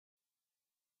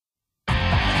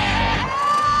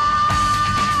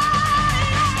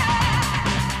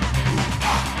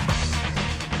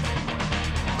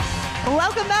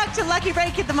to Lucky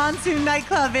Break at the Monsoon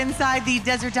Nightclub inside the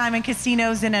Desert Diamond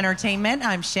Casinos and Entertainment.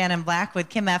 I'm Shannon Black with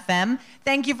KiiM-FM.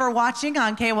 Thank you for watching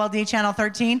on KOLD Channel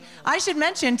 13. I should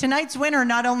mention, tonight's winner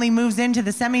not only moves into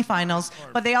the semifinals,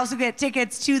 but they also get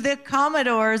tickets to the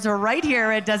Commodores right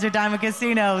here at Desert Diamond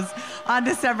Casinos on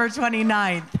December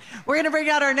 29th. We're going to bring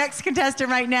out our next contestant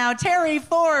right now, Terry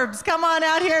Forbes. Come on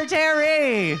out here,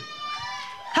 Terry.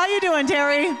 How you doing,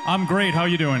 Terry? I'm great. How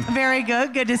you doing? Very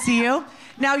good. Good to see you.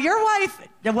 Now, your wife,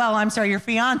 well, I'm sorry, your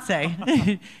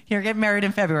fiance, you're getting married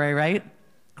in February, right?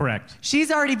 Correct.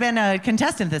 She's already been a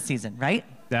contestant this season, right?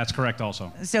 That's correct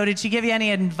also. So did she give you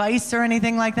any advice or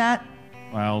anything like that?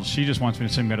 Well, she just wants me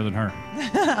to sing better than her.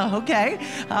 Okay.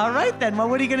 All right, then. Well,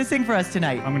 what are you going to sing for us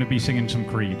tonight? I'm going to be singing some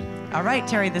Creed. All right,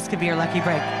 Terry, this could be your lucky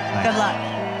break. Thanks. Good luck.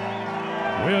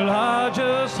 Well, I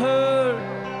just heard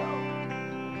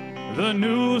the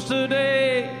news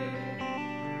today.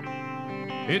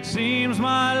 It seems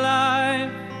my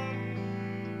life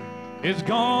is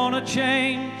gonna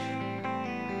change.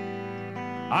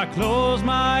 I close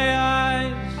my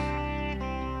eyes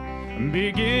and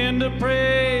begin to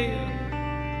pray,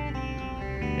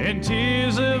 and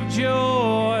tears of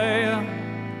joy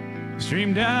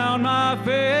stream down my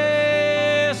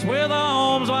face with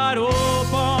arms wide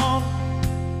open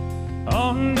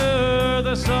under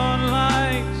the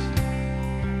sunlight.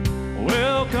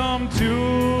 Welcome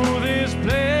to this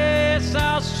place.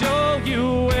 I'll show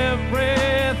you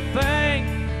everything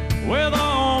with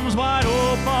arms wide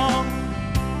open.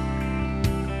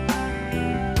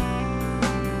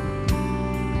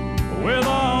 With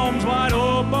arms wide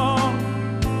open.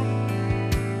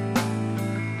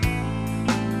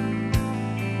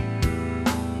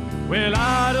 Well,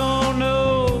 I don't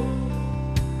know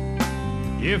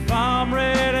if I'm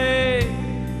ready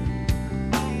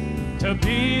to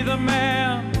be the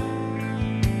man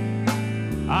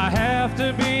I have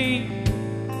to be.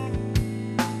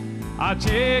 I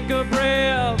take a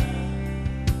breath,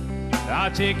 I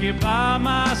take you by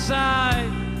my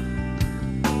side.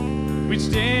 We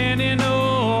stand in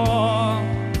awe,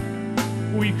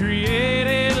 we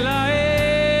created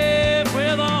life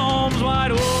with arms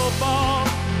wide open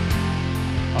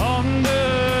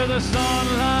under the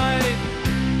sunlight.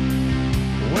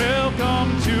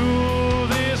 Welcome to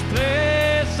this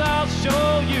place. I'll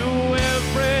show you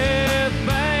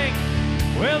everything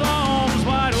with arms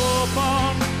wide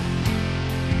open.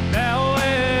 Now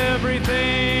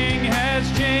everything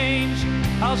has changed.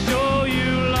 I'll show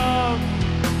you love.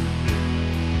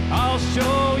 I'll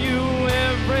show you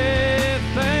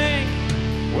everything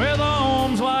with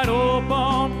arms wide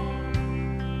open.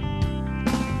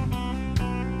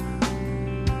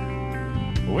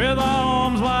 With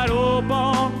arms wide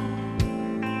open.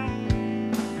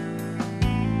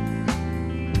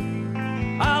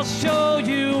 I'll show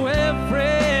you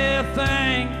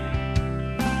everything.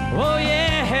 Oh yeah.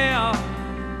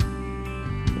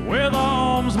 With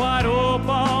arms wide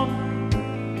open.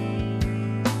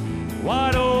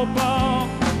 Wide open.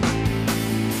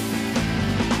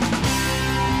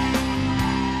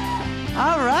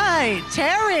 All right,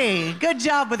 Terry, good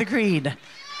job with the Creed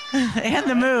and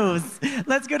the moves.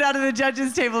 Let's go down to the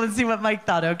judges' table and see what Mike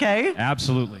thought, okay?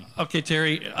 Absolutely. Okay,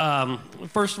 Terry,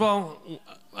 first of all,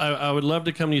 I would love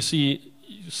to come to see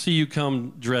you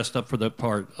come dressed up for that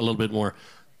part a little bit more.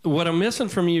 What I'm missing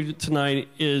from you tonight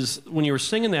is when you were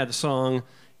singing that song,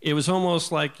 it was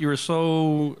almost like you were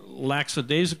so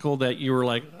lackadaisical that you were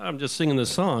like, I'm just singing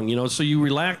this song, you know? So you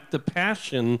lacked the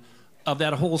passion of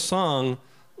that whole song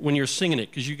when you're singing it,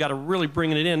 because you got to really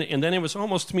bring it in. And then it was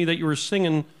almost to me that you were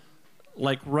singing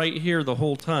like right here the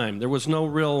whole time. There was no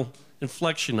real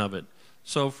inflection of it.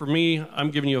 So for me,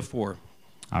 I'm giving you a 4.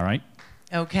 All right.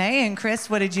 Okay, and Chris,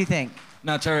 what did you think?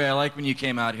 Now, Terry, I like when you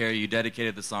came out here, you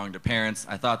dedicated the song to parents.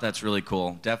 I thought that's really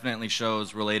cool. Definitely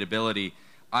shows relatability.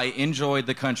 I enjoyed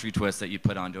the country twist that you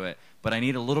put onto it, but I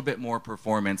need a little bit more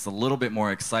performance, a little bit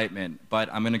more excitement, but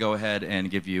I'm going to go ahead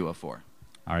and give you a 4.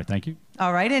 All right, thank you.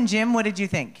 All right, and Jim, what did you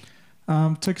think?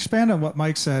 To expand on what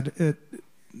Mike said,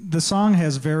 the song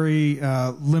has very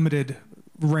limited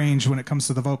range when it comes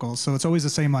to the vocals, so it's always the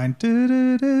same line,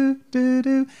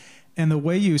 do-do-do-do-do. And the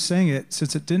way you sang it,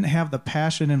 since it didn't have the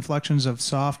passion inflections of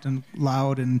soft and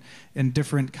loud and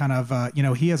different kind of,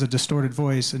 he has a distorted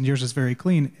voice and yours is very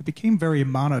clean, it became very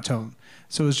monotone.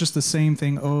 So it was just the same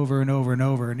thing over and over and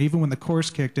over. And even when the chorus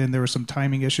kicked in, there were some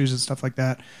timing issues and stuff like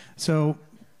that. So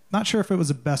not sure if it was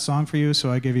the best song for you,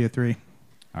 so I give you a 3.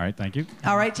 All right, thank you.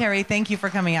 All right, Terry, thank you for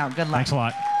coming out. Good luck. Thanks a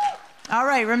lot. All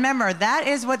right, remember, that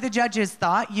is what the judges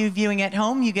thought. You viewing at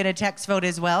home, you get a text vote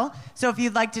as well. So if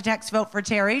you'd like to text vote for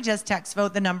Terry, just text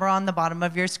vote the number on the bottom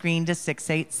of your screen to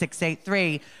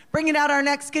 68683. Bringing out our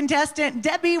next contestant,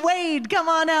 Debbie Wade. Come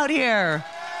on out here.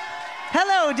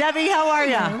 Hello, Debbie. How are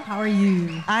you? How are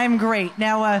you? I'm great.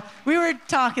 Now, we were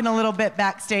talking a little bit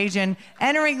backstage, and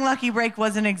entering Lucky Break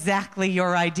wasn't exactly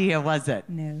your idea, was it?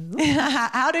 No.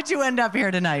 How did you end up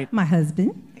here tonight? My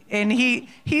husband. And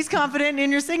he's confident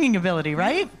in your singing ability,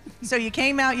 right? So you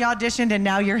came out, you auditioned, and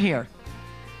now you're here.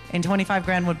 And 25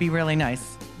 grand would be really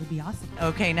nice. Would be awesome.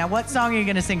 Okay, now what song are you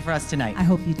going to sing for us tonight? I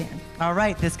hope you dance. All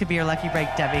right, this could be your lucky break,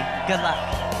 Debbie. Good luck.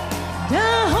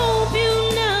 I hope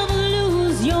you never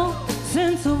lose your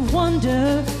sense of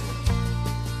wonder.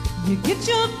 You get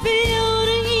your fill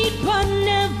to eat, but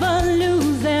never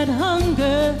lose that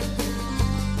hunger.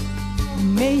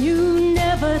 May you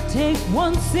never take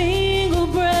one single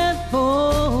breath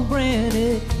for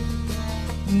granted.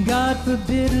 God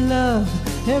forbid love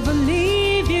ever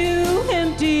leave you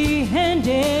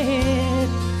empty-handed.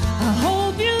 I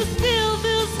hope you still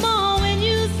feel small when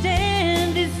you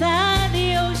stand beside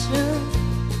the ocean.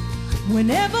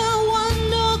 Whenever one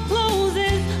door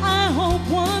closes, I hope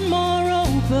one more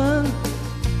open.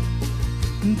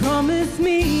 And promise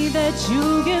me that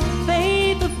you'll give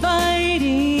faith a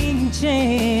fighting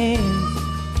chance.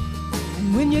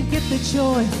 And when you get the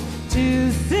choice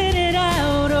to sit it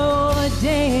out or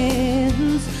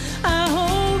dance, I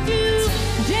hope you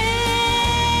dance.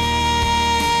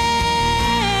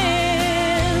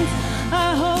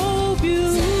 I hope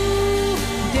you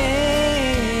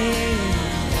dance.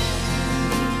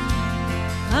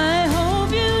 I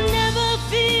hope you never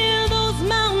feel those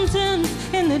mountains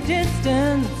in the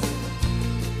distance.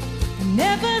 I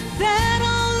never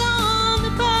settle on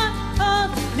the path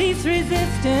of least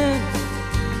resistance.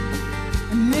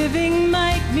 Living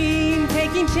might mean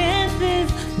taking chances,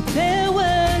 but they're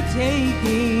worth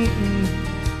taking.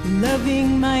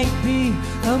 Loving might be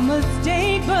a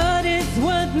mistake, but it's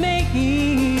worth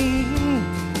making.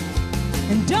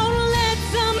 And don't let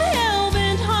some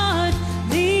hell-bent heart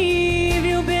leave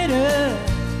you bitter.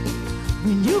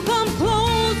 When you come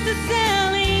close to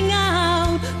selling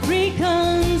out,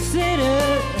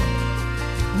 reconsider.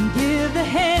 And give the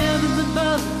heavens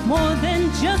above more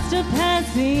than just a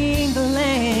passing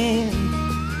glance.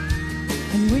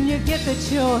 And when you get the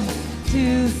choice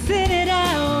to sit it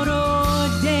out or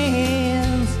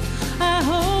dance, I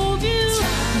hope you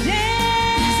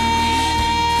dance.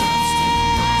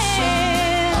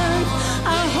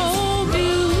 I hope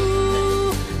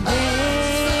you dance.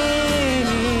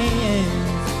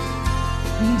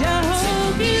 And I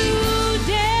hope you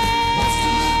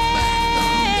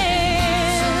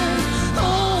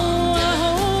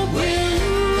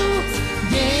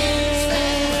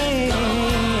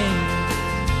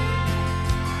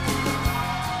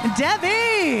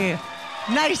Debbie,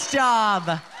 nice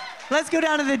job. Let's go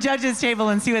down to the judges' table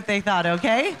and see what they thought,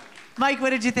 okay? Mike, what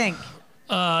did you think?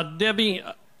 Debbie,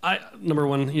 number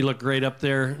one, you look great up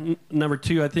there. Number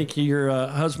two, I think your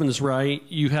husband is right.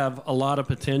 You have a lot of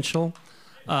potential.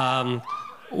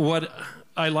 What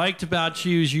I liked about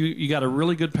you is you got a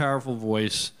really good, powerful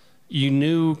voice. You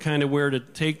knew kind of where to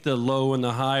take the low and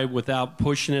the high without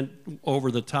pushing it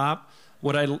over the top.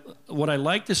 What I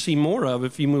like to see more of,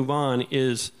 if you move on,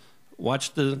 is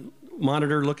watch the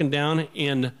monitor looking down,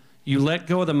 and you let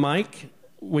go of the mic.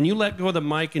 When you let go of the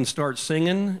mic and start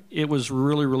singing, it was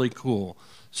really, really cool.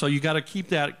 So you got to keep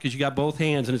that because you got both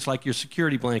hands, and it's like your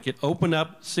security blanket. Open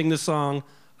up, sing the song.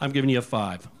 I'm giving you a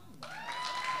 5.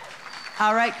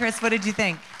 All right, Chris, what did you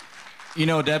think? You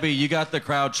know, Debbie, you got the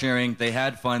crowd cheering. They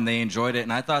had fun. They enjoyed it.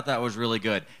 And I thought that was really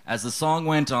good. As the song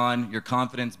went on, your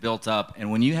confidence built up.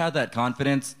 And when you had that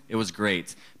confidence, it was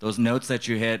great. Those notes that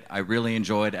you hit, I really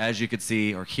enjoyed. As you could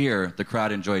see or hear, the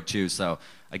crowd enjoyed too. So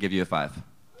I give you a 5.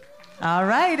 All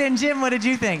right. And Jim, what did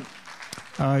you think?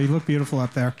 You look beautiful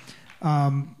up there.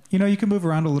 You know, you can move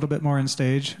around a little bit more on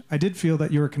stage. I did feel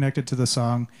that you were connected to the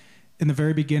song. In the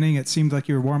very beginning, it seemed like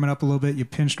you were warming up a little bit. You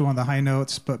pinched one of the high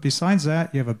notes. But besides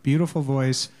that, you have a beautiful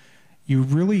voice. You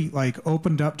really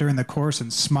opened up during the chorus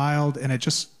and smiled, and it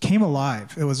just came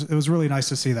alive. It was really nice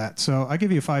to see that. So I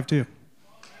give you a 5 too.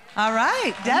 All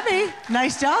right, Debbie,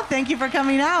 nice job. Thank you for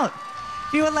coming out.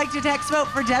 If you would like to text vote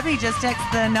for Debbie, just text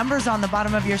the numbers on the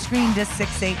bottom of your screen to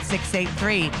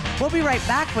 68683. We'll be right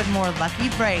back with more Lucky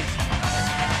Break.